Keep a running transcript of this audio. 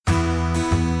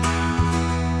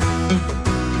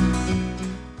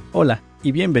Hola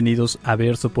y bienvenidos a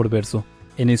Verso por Verso.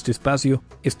 En este espacio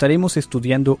estaremos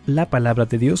estudiando la palabra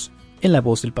de Dios en la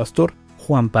voz del pastor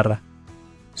Juan Parra.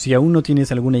 Si aún no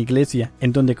tienes alguna iglesia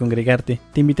en donde congregarte,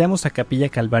 te invitamos a Capilla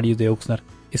Calvario de Oxnard.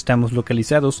 Estamos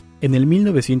localizados en el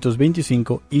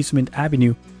 1925 Eastman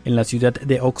Avenue, en la ciudad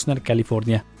de Oxnard,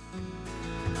 California.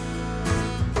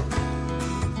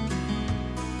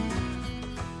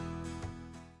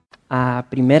 A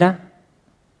Primera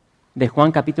de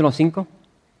Juan capítulo 5.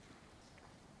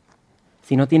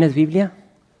 Si no tienes Biblia,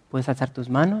 puedes alzar tus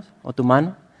manos o tu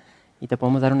mano y te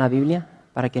podemos dar una Biblia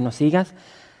para que nos sigas.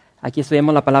 Aquí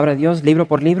estudiamos la palabra de Dios, libro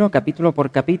por libro, capítulo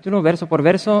por capítulo, verso por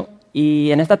verso.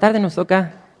 Y en esta tarde nos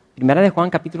toca Primera de Juan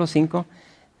capítulo 5,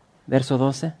 verso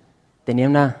 12.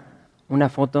 Tenía una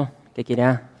foto que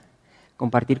quería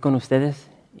compartir con ustedes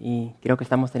y creo que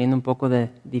estamos teniendo un poco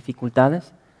de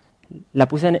dificultades. La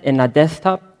puse en la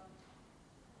desktop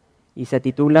y se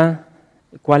titula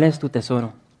 ¿Cuál es tu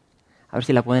tesoro? A ver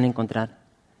si la pueden encontrar.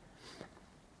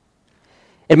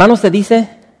 Hermanos, se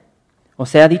dice, o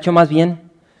se ha dicho más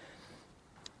bien,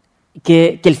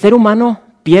 que el ser humano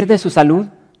pierde su salud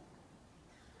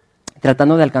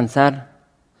tratando de alcanzar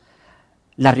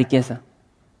la riqueza.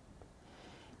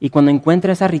 Y cuando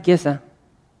encuentra esa riqueza,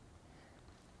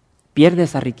 pierde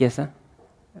esa riqueza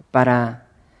para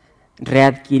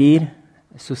readquirir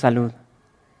su salud.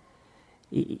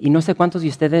 Y no sé cuántos de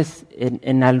ustedes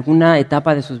en alguna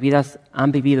etapa de sus vidas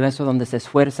han vivido eso, donde se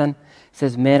esfuerzan, se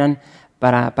esmeran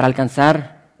para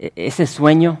alcanzar ese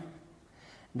sueño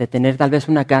de tener tal vez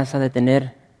una casa, de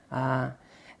tener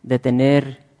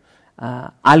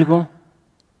algo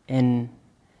en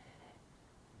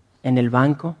el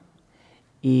banco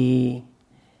y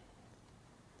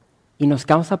nos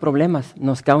causa problemas,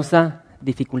 nos causa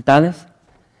dificultades.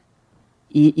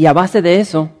 Y a base de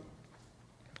eso,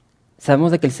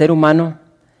 sabemos de que el ser humano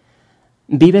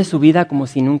vive su vida como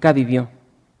si nunca vivió,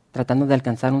 tratando de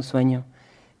alcanzar un sueño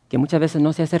que muchas veces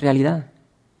no se hace realidad.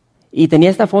 Y tenía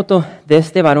esta foto de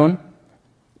este varón,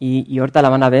 y ahorita la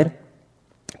van a ver,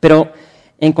 pero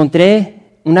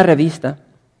encontré una revista,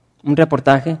 un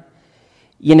reportaje,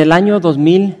 y en el año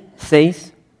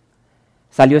 2006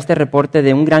 salió este reporte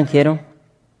de un granjero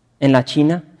en la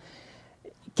China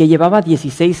que llevaba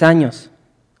 16 años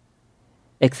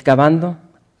excavando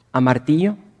a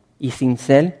martillo y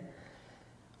cincel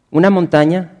una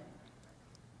montaña,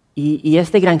 y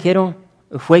este granjero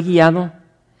fue guiado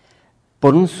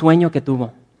por un sueño que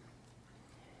tuvo.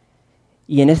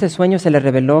 Y en ese sueño se le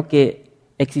reveló que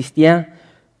existía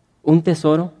un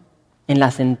tesoro en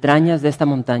las entrañas de esta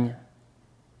montaña.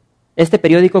 Este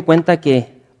periódico cuenta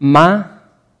que Ma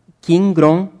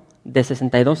King-grong, de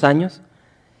 62 años,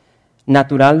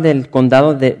 natural del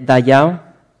condado de Dayao,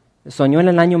 soñó en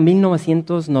el año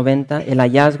 1990 el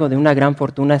hallazgo de una gran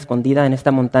fortuna escondida en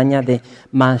esta montaña de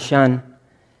Manshan.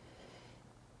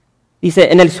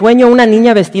 Dice, en el sueño una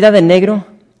niña vestida de negro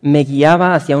me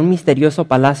guiaba hacia un misterioso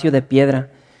palacio de piedra,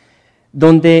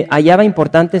 donde hallaba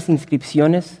importantes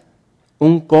inscripciones,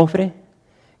 un cofre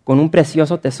con un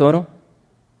precioso tesoro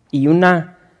y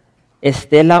una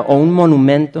estela o un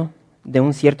monumento de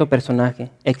un cierto personaje,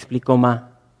 explicó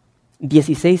Ma.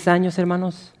 16 años,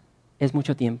 hermanos, es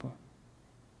mucho tiempo.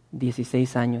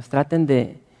 16 años. Traten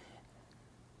de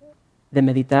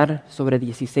meditar sobre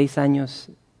 16 años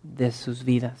de sus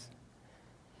vidas.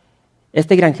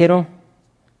 Este granjero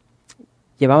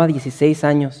llevaba 16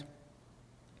 años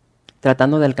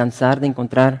tratando de alcanzar, de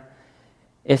encontrar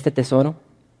este tesoro,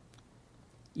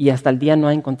 y hasta el día no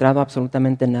ha encontrado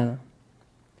absolutamente nada.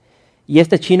 Y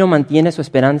este chino mantiene su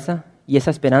esperanza, y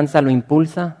esa esperanza lo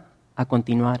impulsa a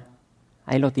continuar.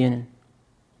 Ahí lo tienen.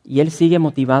 Y él sigue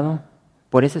motivado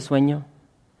por ese sueño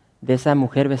de esa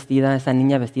mujer vestida, esa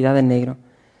niña vestida de negro.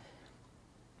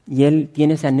 Y él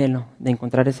tiene ese anhelo de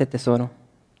encontrar ese tesoro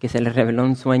que se le reveló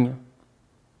en un sueño.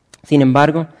 Sin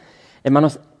embargo,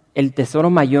 hermanos, el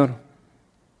tesoro mayor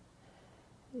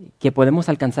que podemos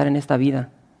alcanzar en esta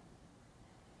vida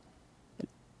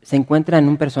se encuentra en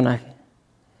un personaje.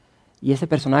 Y ese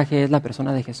personaje es la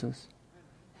persona de Jesús.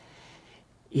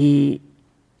 Y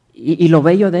lo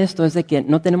bello de esto es de que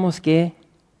no tenemos que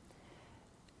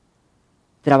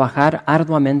trabajar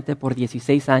arduamente por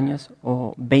 16 años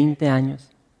o 20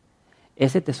 años.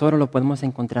 Ese tesoro lo podemos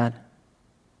encontrar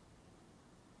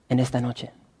en esta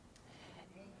noche,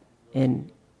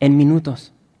 en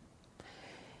minutos.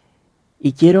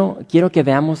 Y quiero que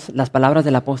veamos las palabras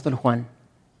del apóstol Juan.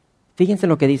 Fíjense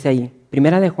lo que dice ahí.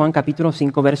 Primera de Juan, capítulo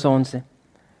 5, verso 11.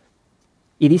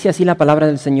 Y dice así la palabra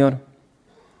del Señor.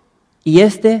 Y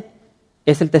este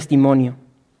es el testimonio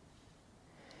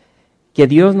que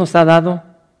Dios nos ha dado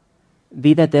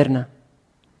vida eterna.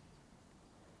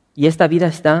 Y esta vida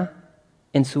está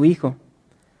en su Hijo.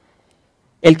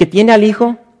 El que tiene al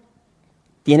Hijo,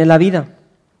 tiene la vida.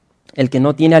 El que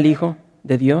no tiene al Hijo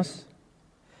de Dios,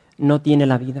 no tiene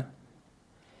la vida.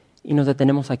 Y nos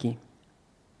detenemos aquí.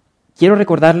 Quiero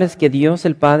recordarles que Dios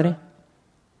el Padre,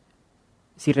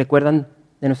 si recuerdan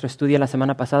de nuestro estudio la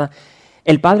semana pasada,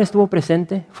 el Padre estuvo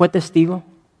presente, fue testigo,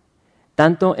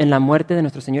 tanto en la muerte de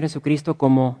nuestro Señor Jesucristo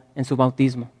como en su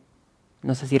bautismo.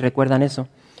 No sé si recuerdan eso.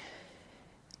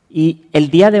 Y el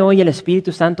día de hoy el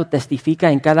Espíritu Santo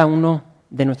testifica en cada uno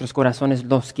de nuestros corazones,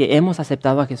 los que hemos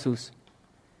aceptado a Jesús,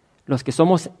 los que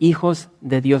somos hijos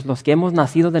de Dios, los que hemos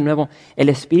nacido de nuevo. El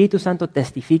Espíritu Santo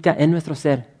testifica en nuestro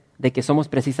ser de que somos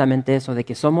precisamente eso, de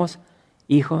que somos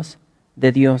hijos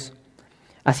de Dios.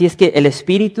 Así es que el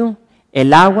Espíritu,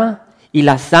 el agua y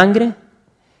la sangre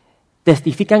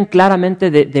testifican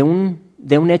claramente de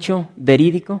un hecho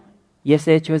verídico, y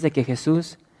ese hecho es de que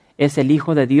Jesús es el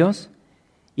Hijo de Dios,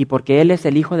 y porque Él es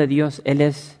el Hijo de Dios, Él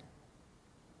es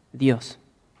Dios.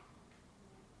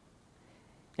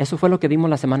 Eso fue lo que vimos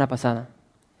la semana pasada.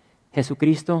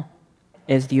 Jesucristo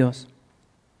es Dios.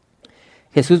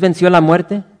 Jesús venció la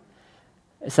muerte.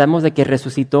 Sabemos de que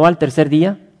resucitó al tercer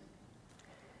día.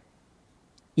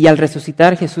 Y al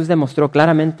resucitar, Jesús demostró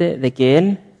claramente de que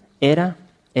Él era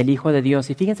el Hijo de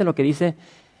Dios. Y fíjense lo que dice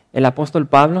el apóstol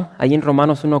Pablo, ahí en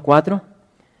Romanos 1:4.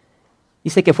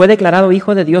 Dice que fue declarado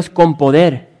Hijo de Dios con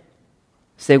poder,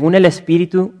 según el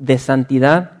Espíritu de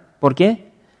santidad. ¿Por qué?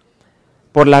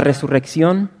 Por la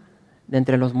resurrección de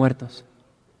entre los muertos.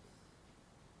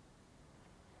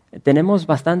 Tenemos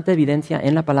bastante evidencia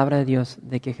en la palabra de Dios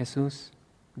de que Jesús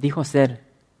dijo ser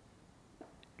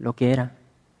lo que era.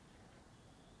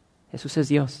 Jesús es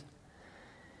Dios.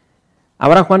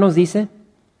 Ahora Juan nos dice,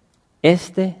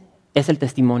 este es el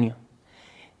testimonio.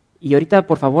 Y ahorita,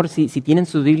 por favor, si tienen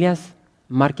sus Biblias,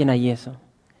 marquen ahí eso.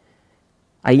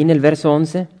 Ahí en el verso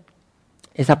 11,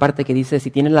 esa parte que dice,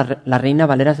 si tienen la Reina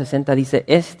Valera 60, dice,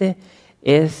 este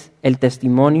es el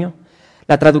testimonio.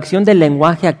 La traducción del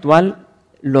lenguaje actual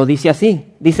lo dice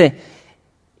así. Dice,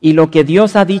 y lo que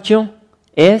Dios ha dicho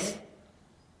es,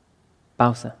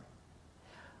 pausa.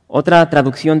 Otra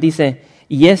traducción dice,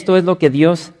 y esto es lo que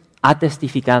Dios ha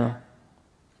testificado.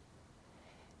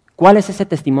 ¿Cuál es ese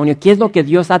testimonio? ¿Qué es lo que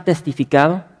Dios ha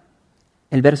testificado?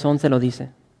 El verso 11 lo dice.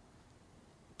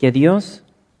 Que Dios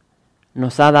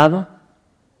nos ha dado.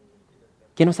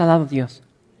 ¿Qué nos ha dado Dios?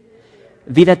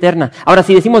 Vida eterna. Ahora,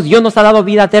 si decimos Dios nos ha dado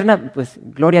vida eterna, pues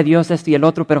gloria a Dios, esto y el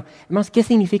otro, pero hermanos, ¿qué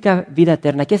significa vida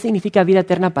eterna? ¿Qué significa vida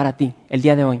eterna para ti el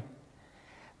día de hoy?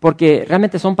 Porque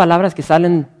realmente son palabras que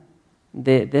salen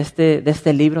de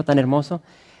este libro tan hermoso,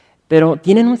 pero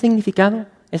 ¿tienen un significado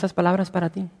esas palabras para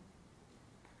ti?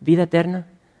 Vida eterna.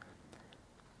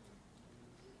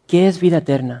 ¿Qué es vida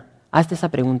eterna? Hazte esa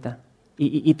pregunta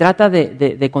y trata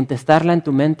de contestarla en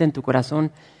tu mente, en tu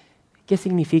corazón. ¿Qué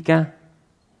significa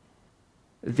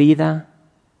vida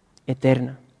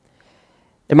eterna?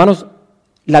 Hermanos,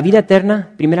 la vida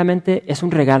eterna, primeramente, es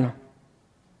un regalo.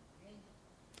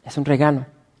 Es un regalo.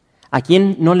 ¿A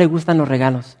quién no le gustan los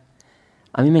regalos?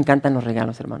 A mí me encantan los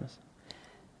regalos, hermanos.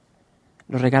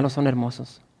 Los regalos son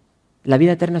hermosos. La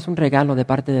vida eterna es un regalo de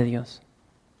parte de Dios.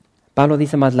 Pablo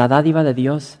dice más, la dádiva de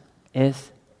Dios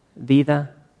es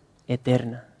vida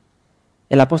eterna.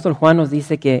 El apóstol Juan nos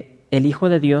dice que el Hijo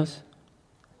de Dios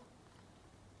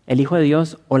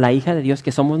o la hija de Dios,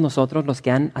 que somos nosotros los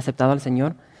que han aceptado al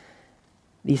Señor,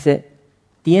 dice,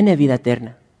 tiene vida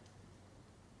eterna.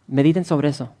 Mediten sobre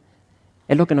eso.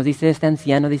 Es lo que nos dice este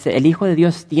anciano, dice, el Hijo de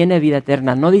Dios tiene vida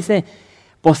eterna. No dice,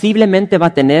 posiblemente va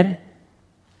a tener,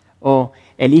 o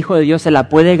el Hijo de Dios se la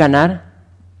puede ganar,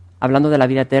 hablando de la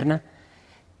vida eterna.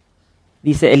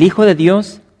 Dice, el Hijo de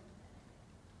Dios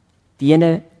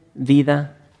tiene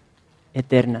vida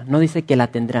eterna. No dice que la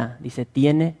tendrá, dice,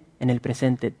 tiene en el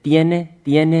presente. Tiene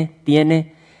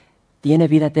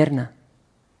vida eterna.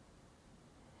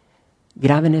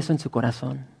 Graben eso en su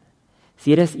corazón.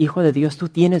 Si eres hijo de Dios, tú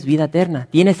tienes vida eterna.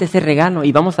 Tienes ese regalo.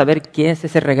 Y vamos a ver qué es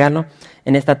ese regalo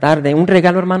en esta tarde. Un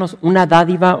regalo, hermanos, una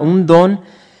dádiva, un don,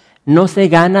 no se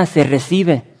gana, se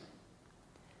recibe.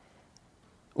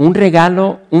 Un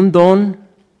regalo, un don,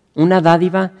 una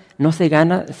dádiva, no se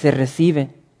gana, se recibe.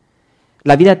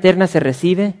 La vida eterna se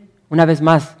recibe, una vez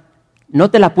más,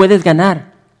 no te la puedes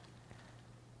ganar.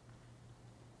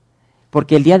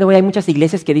 Porque el día de hoy hay muchas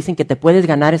iglesias que dicen que te puedes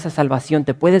ganar esa salvación,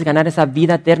 te puedes ganar esa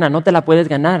vida eterna, no te la puedes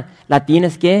ganar. La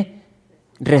tienes que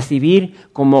recibir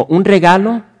como un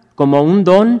regalo, como un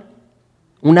don,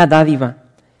 una dádiva.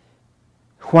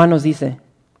 Juan nos dice,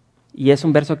 y es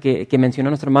un verso que mencionó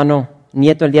nuestro hermano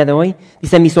Nieto el día de hoy,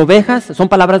 dice, mis ovejas, son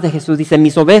palabras de Jesús, dice,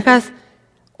 mis ovejas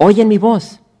oyen mi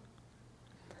voz.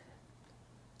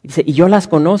 Dice, y yo las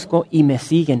conozco y me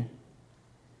siguen.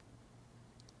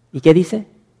 ¿Y qué dice?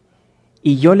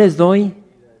 Y yo les doy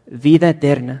vida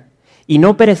eterna. Y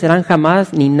no perecerán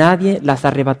jamás, ni nadie las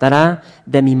arrebatará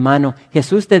de mi mano.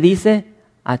 Jesús te dice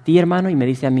a ti, hermano, y me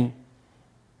dice a mí,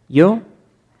 yo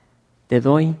te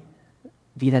doy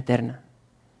vida eterna.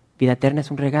 Vida eterna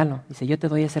es un regalo. Dice, yo te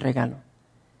doy ese regalo.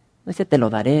 No dice, te lo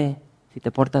daré si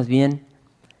te portas bien.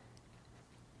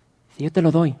 Dice, yo te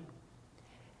lo doy.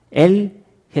 Él,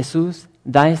 Jesús,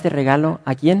 da este regalo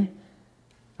 ¿a quién?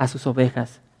 A sus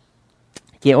ovejas,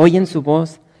 que oyen su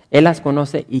voz, Él las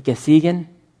conoce y que siguen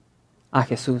a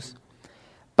Jesús.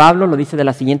 Pablo lo dice de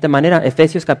la siguiente manera,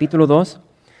 Efesios capítulo 2,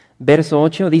 verso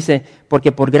 8, dice,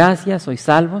 porque por gracia sois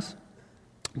salvos,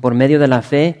 por medio de la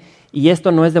fe, y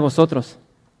esto no es de vosotros,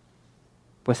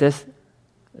 pues es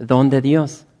don de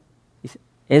Dios.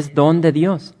 Es don de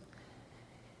Dios.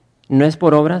 No es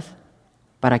por obras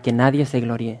para que nadie se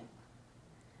gloríe.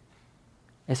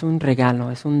 Es un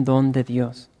regalo, es un don de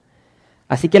Dios.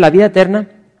 Así que la vida eterna,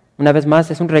 una vez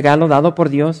más, es un regalo dado por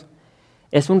Dios.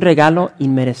 Es un regalo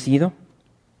inmerecido.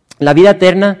 La vida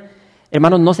eterna,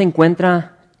 hermanos, no se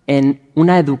encuentra en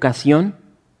una educación.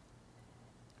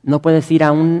 No puedes ir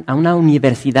a una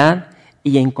universidad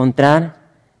y encontrar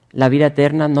la vida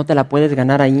eterna, no te la puedes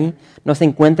ganar ahí. No se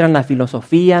encuentra en la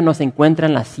filosofía, no se encuentra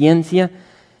en la ciencia.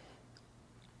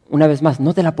 Una vez más,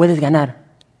 no te la puedes ganar.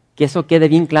 Que eso quede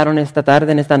bien claro en esta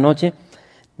tarde, en esta noche.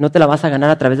 No te la vas a ganar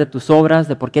a través de tus obras,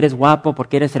 de porque eres guapo,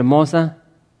 porque eres hermosa,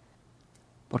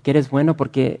 porque eres bueno,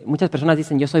 porque muchas personas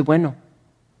dicen, yo soy bueno.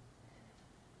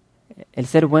 El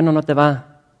ser bueno no te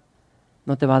va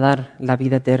a dar la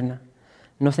vida eterna.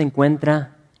 No se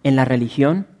encuentra en la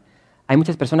religión. Hay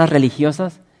muchas personas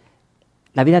religiosas.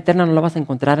 La vida eterna no la vas a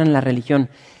encontrar en la religión.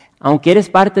 Aunque eres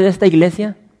parte de esta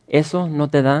iglesia, eso no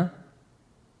te da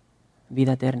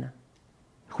vida eterna.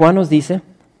 Juan nos dice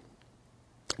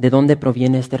de dónde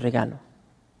proviene este regalo.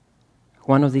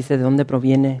 Juan nos dice de dónde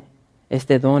proviene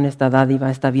este don, esta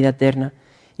dádiva, esta vida eterna.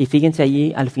 Y fíjense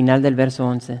allí al final del verso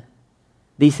 11.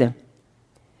 Dice,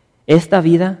 esta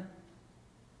vida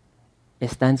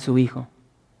está en su Hijo.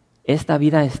 Esta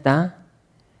vida está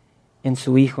en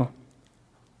su Hijo.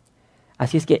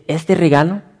 Así es que este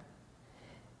regalo,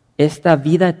 esta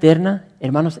vida eterna,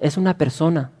 hermanos, es una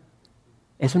persona.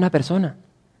 Es una persona.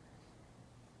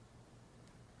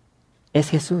 Es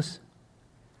Jesús.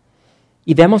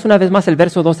 Y veamos una vez más el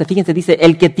verso 12. Fíjense, dice,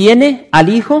 el que tiene al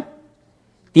Hijo,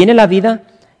 tiene la vida.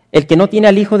 El que no tiene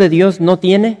al Hijo de Dios, no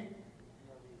tiene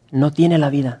la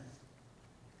vida.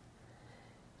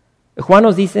 Juan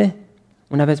nos dice,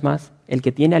 una vez más, el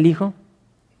que tiene al Hijo,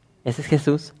 ese es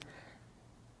Jesús,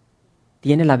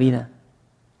 tiene la vida.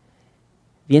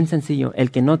 Bien sencillo,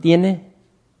 el que no tiene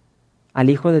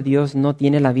al Hijo de Dios no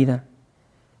tiene la vida.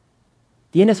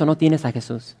 ¿Tienes o no tienes a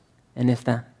Jesús en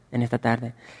esta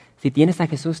tarde? Si tienes a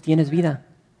Jesús, tienes vida.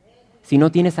 Si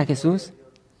no tienes a Jesús,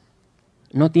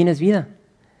 no tienes vida.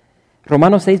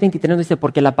 Romanos 6:23 nos dice,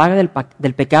 porque la paga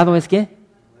del pecado es ¿qué?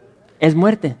 Es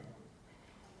muerte.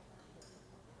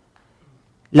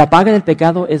 La paga del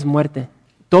pecado es muerte.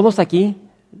 Todos aquí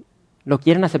lo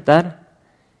quieren aceptar.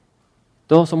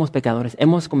 Todos somos pecadores.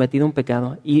 Hemos cometido un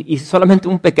pecado y solamente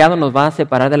un pecado nos va a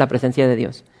separar de la presencia de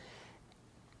Dios.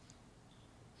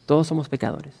 Todos somos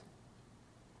pecadores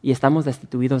y estamos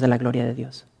destituidos de la gloria de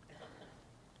Dios.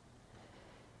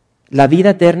 La vida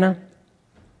eterna,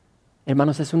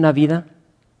 hermanos, es una vida,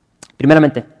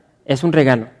 primeramente, es un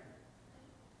regalo.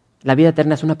 La vida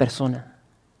eterna es una persona,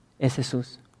 es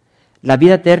Jesús. La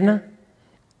vida eterna,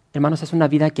 hermanos, es una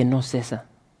vida que no cesa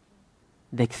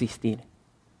de existir.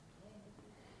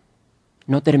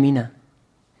 No termina.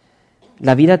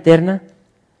 La vida eterna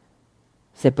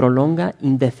se prolonga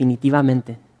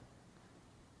indefinitivamente.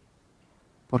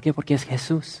 ¿Por qué? Porque es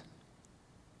Jesús.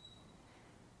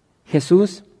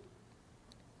 Jesús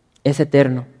es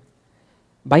eterno.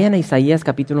 Vayan a Isaías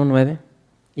capítulo 9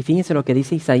 y fíjense lo que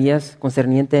dice Isaías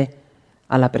concerniente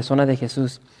a la persona de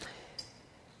Jesús.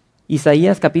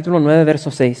 Isaías capítulo 9,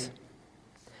 verso 6.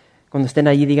 Cuando estén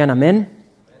allí digan amén.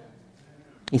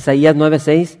 Isaías 9,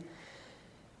 6.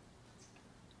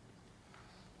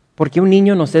 Porque un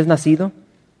niño nos es nacido,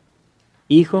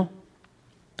 hijo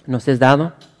nos es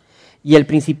dado, y el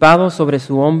principado sobre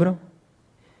su hombro,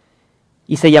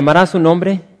 y se llamará su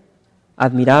nombre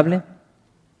admirable,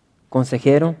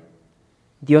 consejero,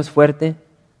 Dios fuerte,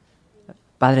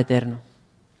 Padre eterno,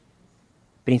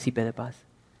 príncipe de paz.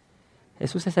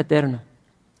 Jesús es eterno.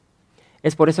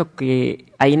 Es por eso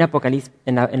que ahí en Apocalipsis,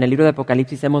 en el libro de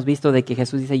Apocalipsis hemos visto de que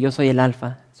Jesús dice, yo soy el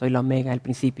alfa, soy la omega, el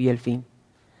principio y el fin.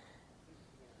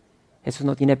 Jesús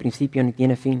no tiene principio ni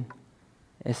tiene fin.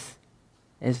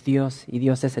 Es Dios y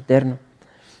Dios es eterno.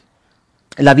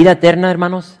 La vida eterna,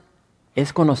 hermanos,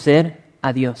 es conocer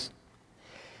a Dios.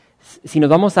 Si nos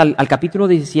vamos al capítulo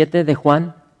 17 de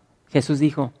Juan, Jesús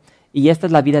dijo, y esta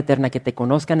es la vida eterna, que te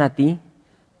conozcan a ti,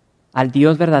 al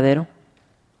Dios verdadero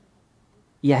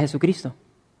y a Jesucristo.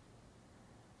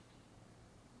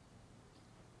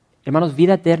 Hermanos,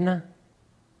 vida eterna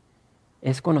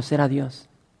es conocer a Dios.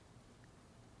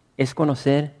 Es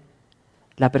conocer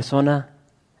la persona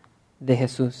de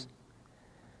Jesús.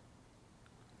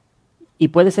 Y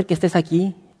puede ser que estés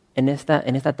aquí en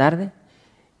esta tarde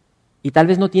y tal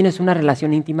vez no tienes una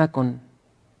relación íntima con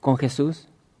Jesús.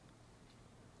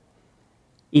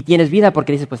 Y tienes vida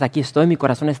porque dices, pues aquí estoy, mi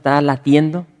corazón está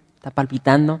latiendo, está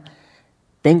palpitando,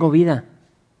 tengo vida.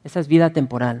 Esa es vida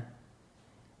temporal.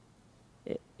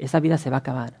 Esa vida se va a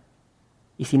acabar.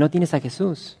 Y si no tienes a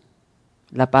Jesús,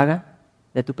 la paga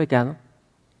de tu pecado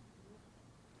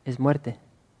es muerte.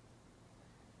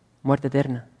 Muerte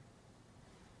eterna.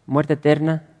 Muerte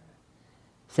eterna,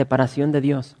 separación de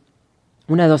Dios.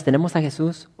 Una de dos, tenemos a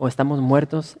Jesús o estamos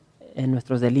muertos en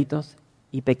nuestros delitos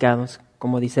y pecados,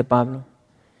 como dice Pablo.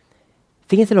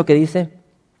 Fíjense lo que dice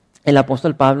el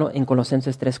apóstol Pablo en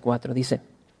Colosenses 3:4. Dice,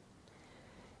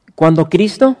 cuando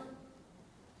Cristo,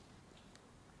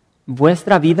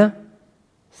 vuestra vida,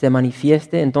 se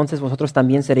manifieste, entonces vosotros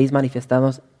también seréis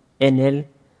manifestados en Él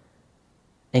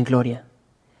en gloria.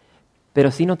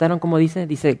 Pero sí notaron cómo dice,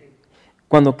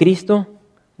 cuando Cristo,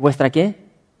 ¿vuestra qué?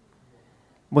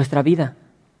 Vuestra vida.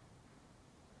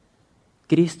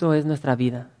 Cristo es nuestra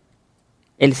vida.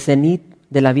 El cenit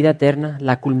de la vida eterna,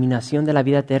 la culminación de la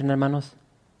vida eterna, hermanos,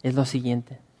 es lo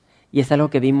siguiente. Y es algo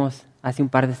que vimos hace un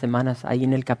par de semanas ahí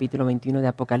en el capítulo 21 de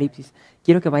Apocalipsis.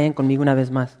 Quiero que vayan conmigo una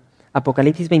vez más.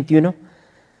 Apocalipsis 21,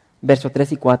 versos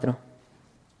 3 y 4.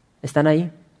 ¿Están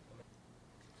ahí?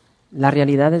 La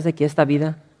realidad es de que esta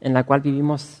vida en la cual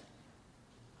vivimos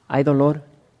hay dolor,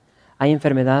 hay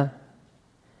enfermedad,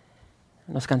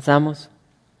 nos cansamos,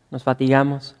 nos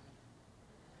fatigamos,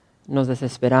 nos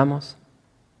desesperamos,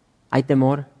 hay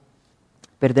temor,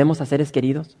 perdemos a seres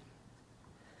queridos.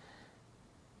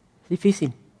 Es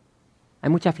difícil, hay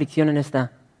mucha aflicción en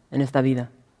esta vida.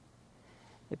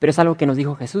 Pero es algo que nos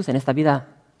dijo Jesús, en esta vida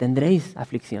tendréis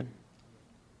aflicción.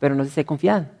 Pero nos dice,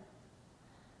 confiad.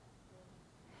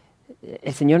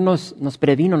 El Señor nos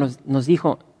previno, nos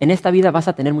dijo, en esta vida vas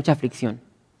a tener mucha aflicción.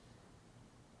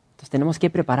 Entonces tenemos que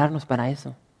prepararnos para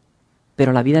eso.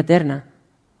 Pero la vida eterna,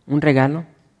 un regalo,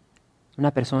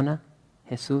 una persona,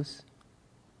 Jesús,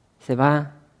 se va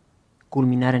a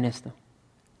culminar en esto.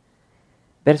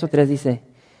 Verso 3 dice,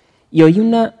 y oí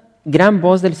una gran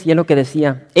voz del cielo que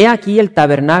decía, he aquí el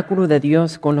tabernáculo de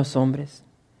Dios con los hombres,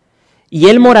 y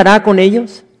Él morará con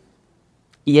ellos,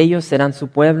 y ellos serán su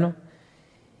pueblo,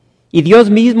 y Dios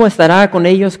mismo estará con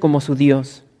ellos como su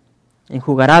Dios.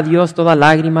 Enjugará Dios toda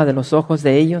lágrima de los ojos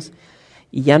de ellos,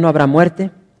 y ya no habrá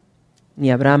muerte,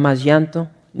 ni habrá más llanto,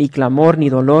 ni clamor, ni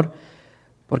dolor,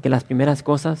 porque las primeras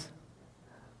cosas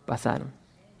pasaron.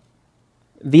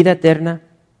 Vida eterna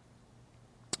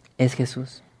es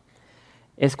Jesús.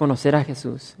 Es conocer a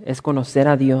Jesús, es conocer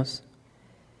a Dios,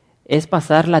 es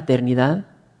pasar la eternidad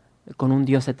con un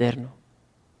Dios eterno,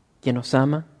 que nos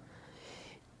ama.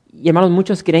 Y hermanos,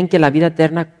 muchos creen que la vida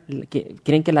eterna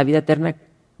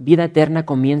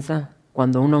comienza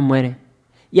cuando uno muere.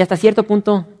 Y hasta cierto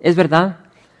punto es verdad,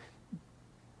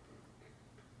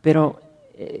 pero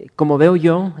como veo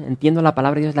yo, entiendo la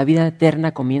palabra de Dios, la vida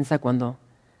eterna comienza cuando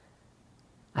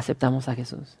aceptamos a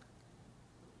Jesús.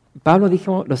 Pablo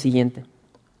dijo lo siguiente,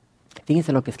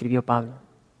 fíjense lo que escribió Pablo.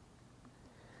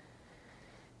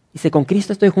 Dice, con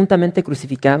Cristo estoy juntamente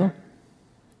crucificado.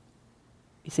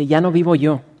 Dice, ya no vivo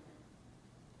yo,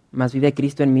 mas vive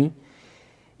Cristo en mí.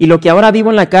 Y lo que ahora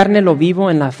vivo en la carne, lo vivo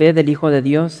en la fe del Hijo de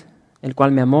Dios, el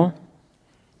cual me amó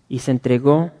y se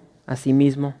entregó a sí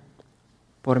mismo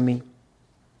por mí.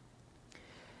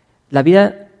 La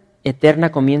vida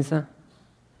eterna comienza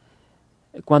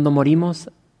cuando morimos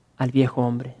al viejo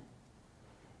hombre.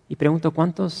 Y pregunto,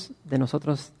 ¿cuántos de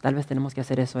nosotros tal vez tenemos que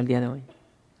hacer eso el día de hoy?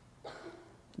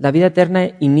 La vida eterna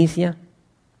inicia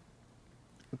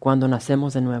cuando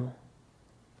nacemos de nuevo.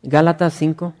 Gálatas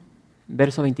 5,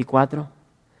 verso 24.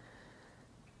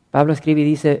 Pablo escribe y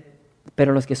dice,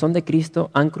 pero los que son de Cristo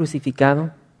han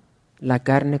crucificado la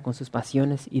carne con sus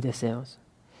pasiones y deseos.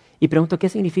 Y pregunto, ¿qué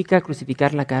significa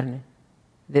crucificar la carne?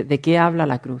 ¿De qué habla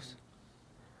la cruz?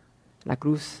 La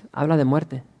cruz habla de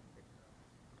muerte.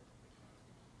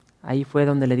 Ahí fue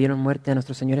donde le dieron muerte a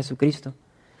nuestro Señor Jesucristo.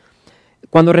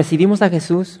 Cuando recibimos a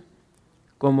Jesús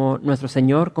como nuestro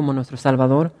Señor, como nuestro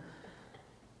Salvador,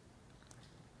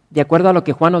 de acuerdo a lo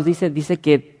que Juan nos dice, dice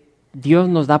que Dios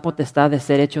nos da potestad de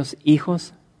ser hechos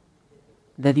hijos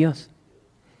de Dios.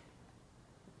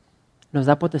 Nos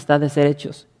da potestad de ser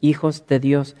hechos hijos de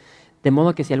Dios. De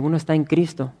modo que si alguno está en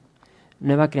Cristo,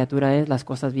 nueva criatura es, las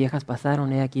cosas viejas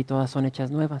pasaron, he aquí todas son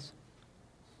hechas nuevas.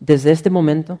 Desde este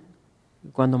momento,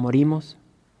 cuando morimos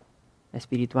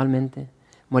espiritualmente,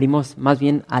 morimos más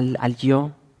bien al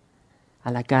yo,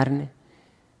 a la carne,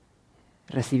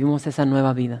 recibimos esa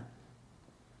nueva vida.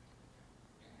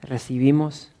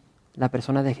 Recibimos la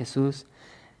persona de Jesús,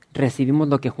 recibimos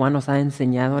lo que Juan nos ha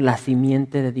enseñado, la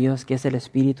simiente de Dios, que es el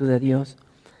Espíritu de Dios.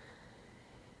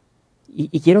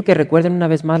 Y quiero que recuerden una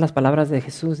vez más las palabras de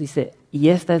Jesús. Dice, y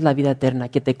esta es la vida eterna,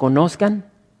 que te conozcan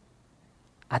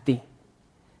a ti,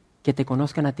 que te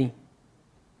conozcan a ti.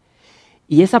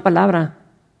 Y esa palabra,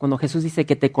 cuando Jesús dice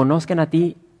que te conozcan a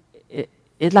ti,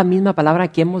 es la misma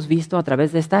palabra que hemos visto a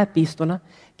través de esta epístola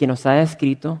que nos ha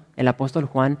escrito el apóstol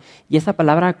Juan. Y esa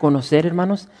palabra conocer,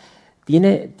 hermanos,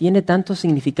 tiene tantos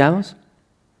significados.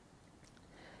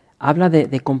 Habla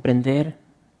de comprender,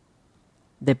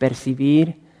 de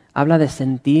percibir, habla de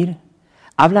sentir,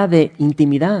 habla de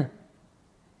intimidad.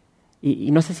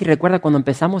 Y no sé si recuerda, cuando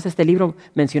empezamos este libro,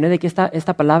 mencioné de que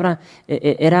esta palabra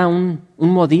era un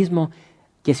modismo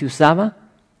que se usaba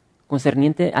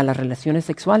concerniente a las relaciones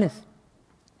sexuales.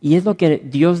 Y es lo que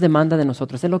Dios demanda de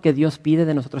nosotros, es lo que Dios pide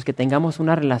de nosotros, que tengamos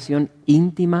una relación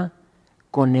íntima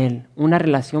con Él, una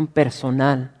relación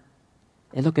personal.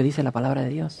 Es lo que dice la palabra de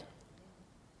Dios.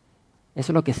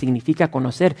 Eso es lo que significa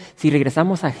conocer. Si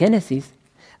regresamos a Génesis,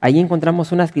 ahí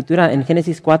encontramos una escritura en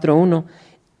Génesis 4:1.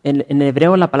 En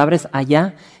hebreo la palabra es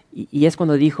allá, y es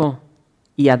cuando dijo,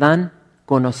 y Adán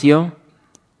conoció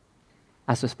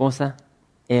a su esposa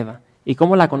Eva. ¿Y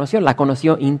cómo la conoció? La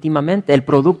conoció íntimamente. El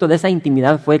producto de esa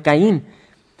intimidad fue Caín.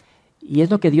 Y es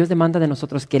lo que Dios demanda de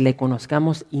nosotros, que le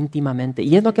conozcamos íntimamente.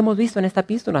 Y es lo que hemos visto en esta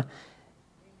epístola.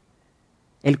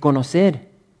 El conocer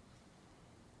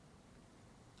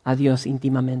a Dios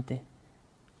íntimamente.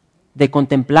 De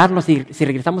contemplarlo. Si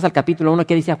regresamos al capítulo 1,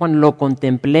 ¿qué dice Juan? Lo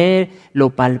contemplé,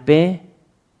 lo palpé,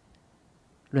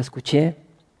 lo escuché.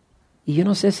 Y yo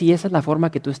no sé si esa es la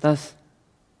forma que tú estás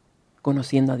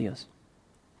conociendo a Dios.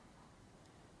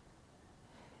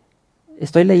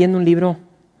 Estoy leyendo un libro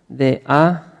de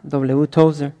A.W.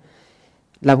 Tozer,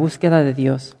 La búsqueda de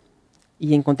Dios,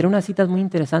 y encontré unas citas muy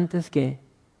interesantes que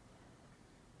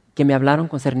me hablaron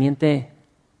concerniente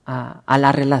a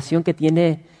la relación que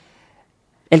tiene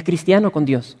el cristiano con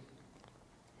Dios.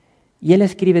 Y él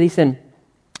escribe, dicen,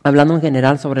 hablando en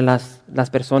general sobre las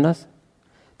personas,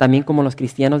 también como los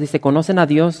cristianos, dice, conocen a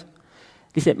Dios.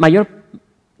 Dice,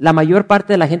 la mayor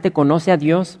parte de la gente conoce a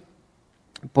Dios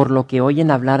por lo que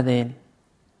oyen hablar de Él.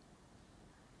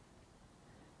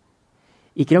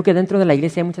 Y creo que dentro de la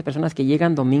iglesia hay muchas personas que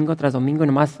llegan domingo tras domingo y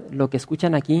nomás lo que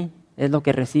escuchan aquí es lo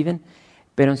que reciben,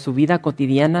 pero en su vida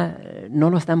cotidiana no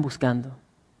lo están buscando.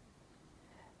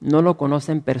 No lo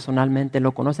conocen personalmente,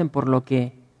 lo conocen por lo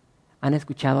que han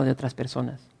escuchado de otras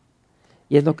personas.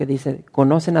 Y es lo que dice,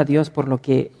 conocen a Dios por lo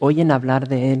que oyen hablar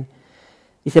de Él.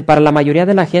 Dice, para la mayoría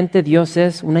de la gente Dios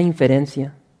es una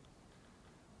inferencia,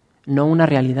 no una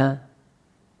realidad.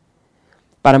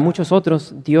 Para muchos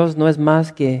otros, Dios no es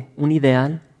más que un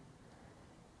ideal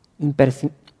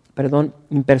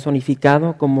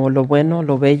impersonificado como lo bueno,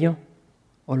 lo bello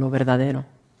o lo verdadero.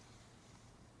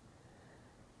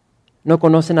 No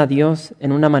conocen a Dios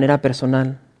en una manera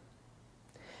personal.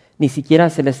 Ni siquiera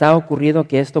se les ha ocurrido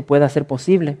que esto pueda ser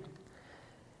posible.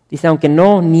 Dice, aunque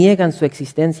no niegan su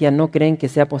existencia, no creen que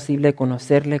sea posible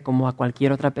conocerle como a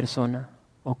cualquier otra persona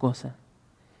o cosa.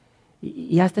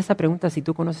 Y hazte esa pregunta si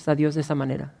tú conoces a Dios de esa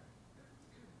manera.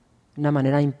 Una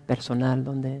manera impersonal,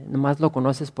 donde nomás lo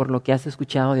conoces por lo que has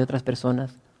escuchado de otras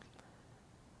personas.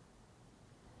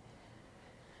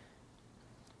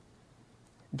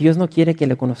 Dios no quiere que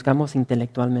le conozcamos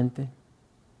intelectualmente,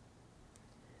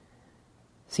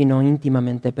 sino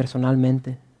íntimamente,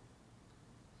 personalmente.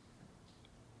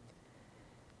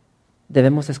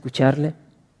 Debemos escucharle,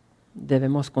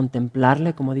 debemos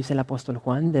contemplarle, como dice el apóstol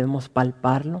Juan, debemos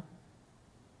palparlo.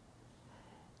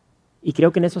 Y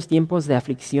creo que en esos tiempos de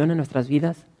aflicción en nuestras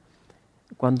vidas,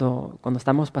 cuando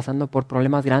estamos pasando por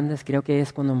problemas grandes, creo que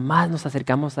es cuando más nos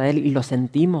acercamos a Él y lo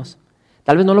sentimos.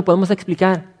 Tal vez no lo podemos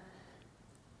explicar,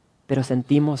 pero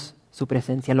sentimos su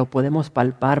presencia, lo podemos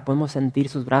palpar, podemos sentir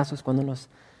sus brazos cuando nos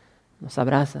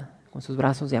abraza con sus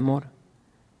brazos de amor.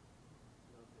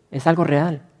 Es algo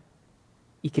real.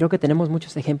 Y creo que tenemos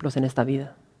muchos ejemplos en esta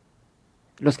vida.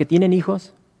 Los que tienen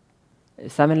hijos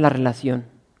saben la relación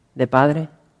de padre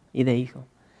y de hijo.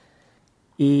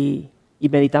 Y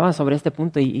meditaba sobre este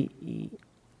punto y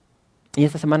Y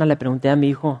esta semana le pregunté a mi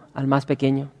hijo, al más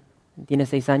pequeño, tiene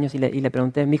 6 años, y le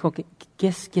pregunté, mi hijo, ¿qué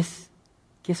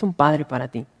es un padre para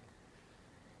ti?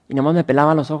 Y nomás me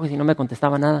pelaba los ojos y no me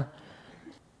contestaba nada.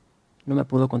 No me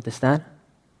pudo contestar,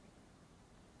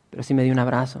 pero sí me dio un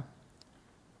abrazo.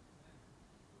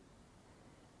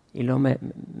 Y luego me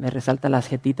resalta las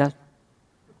jetitas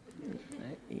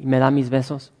y me da mis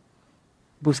besos.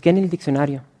 Busqué en el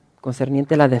diccionario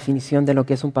concerniente a la definición de lo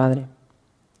que es un padre.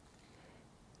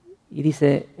 Y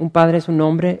dice, un padre es un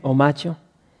hombre o macho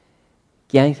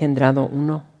que ha engendrado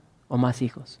uno o más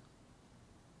hijos.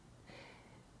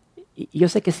 Y yo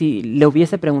sé que si le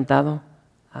hubiese preguntado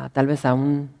tal vez a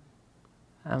una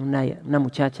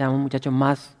muchacha, a un muchacho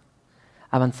más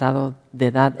avanzado de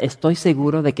edad, estoy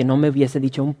seguro de que no me hubiese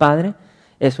dicho un padre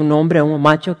es un hombre o un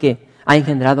macho que ha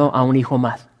engendrado a un hijo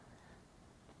más.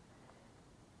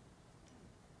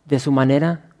 De su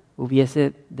manera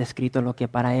hubiese descrito lo que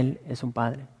para él es un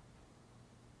padre.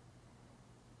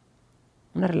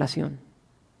 Una relación.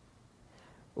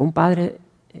 Un padre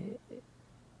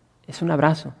es un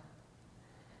abrazo.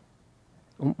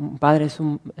 Un padre es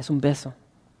un beso.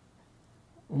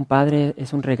 Un padre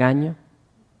es un regaño,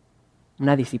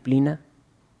 una disciplina.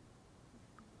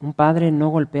 Un padre no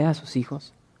golpea a sus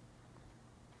hijos,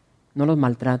 no los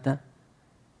maltrata,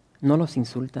 no los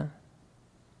insulta.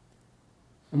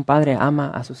 Un padre ama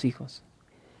a sus hijos.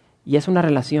 Y es una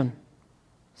relación,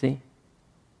 ¿sí?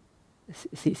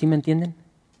 ¿Sí me entienden?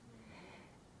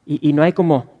 Y no hay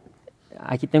como,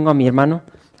 aquí tengo a mi hermano,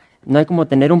 no hay como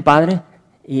tener un padre,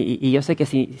 y yo sé que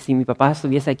si mi papá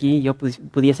estuviese aquí, yo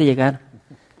pudiese llegar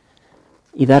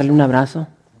y darle un abrazo.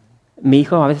 Mi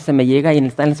hijo a veces se me llega y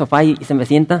está en el sofá y se me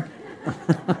sienta.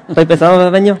 Estoy pesado,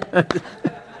 ¿verdad, Beño?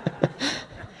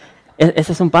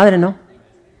 Ese es un padre, ¿no?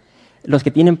 Los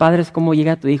que tienen padres, cómo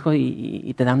llega tu hijo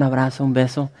y te da un abrazo, un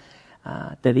beso,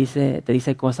 te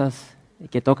dice cosas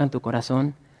que tocan tu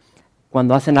corazón.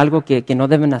 Cuando hacen algo que no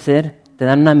deben hacer, te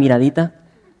dan una miradita.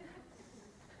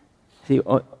 Sí,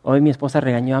 hoy mi esposa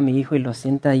regañó a mi hijo y lo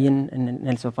sienta ahí en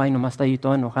el sofá y nomás está ahí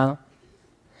todo enojado.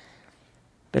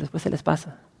 Pero después se les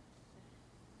pasa.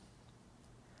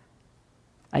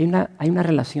 Hay una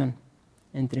relación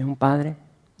entre un padre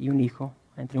y un hijo,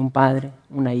 entre un padre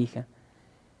y una hija.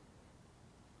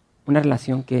 Una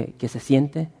relación que se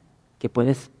siente, que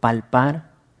puedes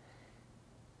palpar.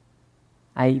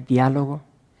 Hay diálogo.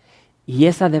 Y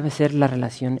esa debe ser la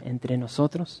relación entre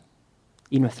nosotros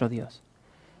y nuestro Dios.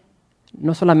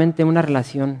 No solamente una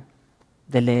relación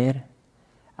de leer.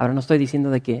 Ahora no estoy diciendo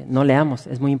de que no leamos,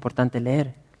 es muy importante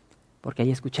leer, porque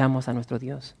ahí escuchamos a nuestro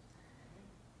Dios.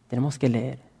 Tenemos que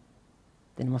leer,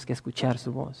 tenemos que escuchar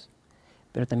su voz,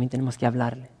 pero también tenemos que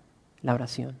hablarle, la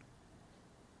oración.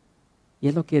 Y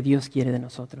es lo que Dios quiere de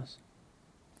nosotros.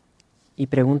 Y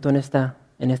pregunto en esta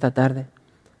tarde,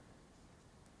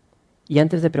 y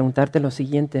antes de preguntarte lo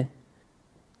siguiente,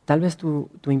 tal vez tu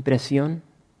impresión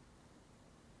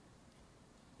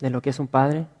de lo que es un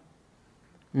padre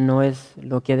no es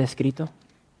lo que he descrito.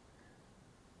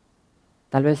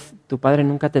 Tal vez tu padre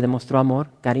nunca te demostró amor,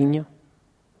 cariño,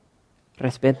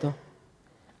 respeto.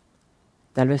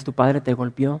 Tal vez tu padre te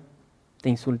golpeó, te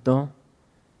insultó,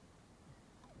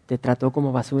 te trató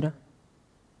como basura.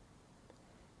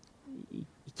 Y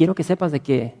quiero que sepas de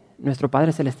que nuestro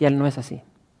Padre Celestial no es así.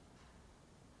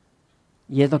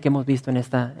 Y es lo que hemos visto en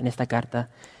esta carta.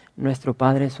 Nuestro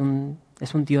Padre es un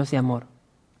Dios de amor.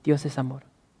 Dios es amor.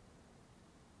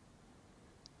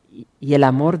 Y el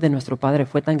amor de nuestro Padre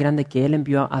fue tan grande que Él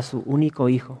envió a su único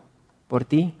Hijo, por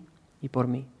ti y por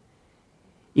mí.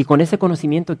 Y con ese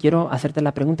conocimiento quiero hacerte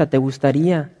la pregunta, ¿te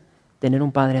gustaría tener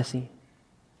un Padre así?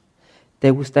 ¿Te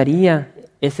gustaría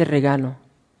ese regalo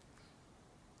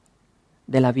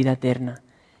de la vida eterna?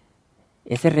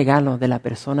 Ese regalo de la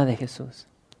persona de Jesús.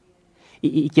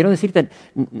 Y quiero decirte,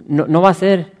 no va a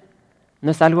ser,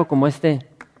 no es algo como este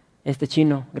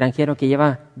chino granjero que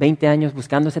lleva 20 años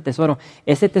buscando ese tesoro.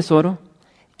 Ese tesoro,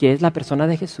 que es la persona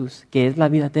de Jesús, que es la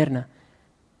vida eterna,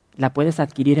 la puedes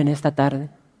adquirir en esta tarde,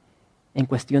 en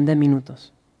cuestión de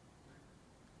minutos.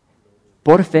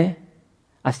 Por fe,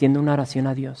 haciendo una oración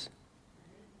a Dios,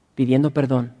 pidiendo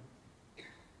perdón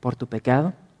por tu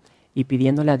pecado y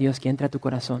pidiéndole a Dios que entre a tu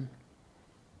corazón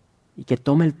y que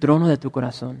tome el trono de tu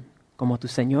corazón como tu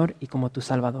Señor y como tu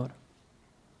Salvador.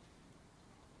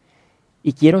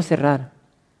 Y quiero cerrar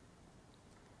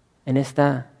en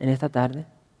esta tarde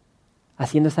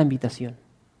haciendo esa invitación.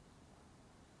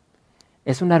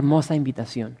 Es una hermosa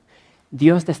invitación.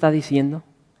 Dios te está diciendo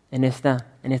en esta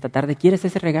tarde, ¿quieres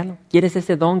ese regalo? ¿Quieres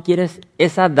ese don? ¿Quieres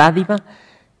esa dádiva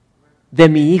de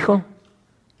mi hijo?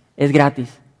 Es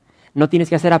gratis. No tienes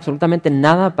que hacer absolutamente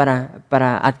nada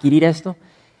para adquirir esto.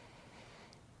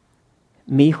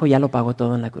 mi Hijo ya lo pagó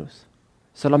todo en la cruz.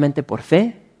 Solamente por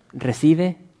fe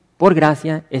recibe, por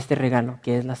gracia, este regalo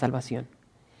que es la salvación.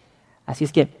 Así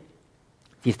es que,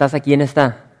 si estás aquí en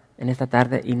esta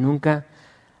tarde y nunca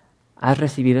has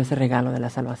recibido ese regalo de la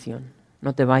salvación,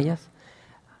 no te vayas.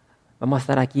 Vamos a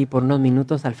estar aquí por unos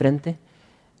minutos al frente.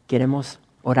 Queremos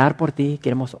orar por ti,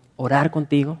 queremos orar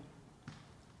contigo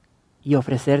y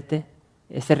ofrecerte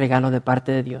ese regalo de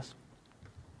parte de Dios.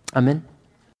 Amén.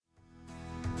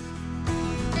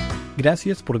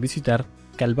 Gracias por visitar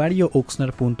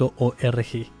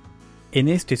calvariooxnard.org. En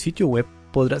este sitio web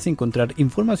podrás encontrar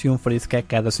información fresca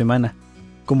cada semana,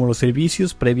 como los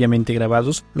servicios previamente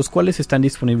grabados, los cuales están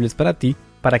disponibles para ti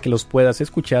para que los puedas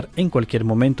escuchar en cualquier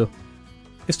momento.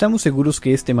 Estamos seguros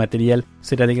que este material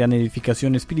será de gran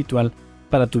edificación espiritual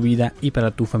para tu vida y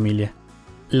para tu familia.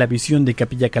 La visión de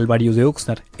Capilla Calvario de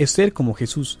Oxnard es ser como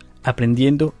Jesús,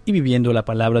 aprendiendo y viviendo la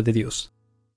palabra de Dios.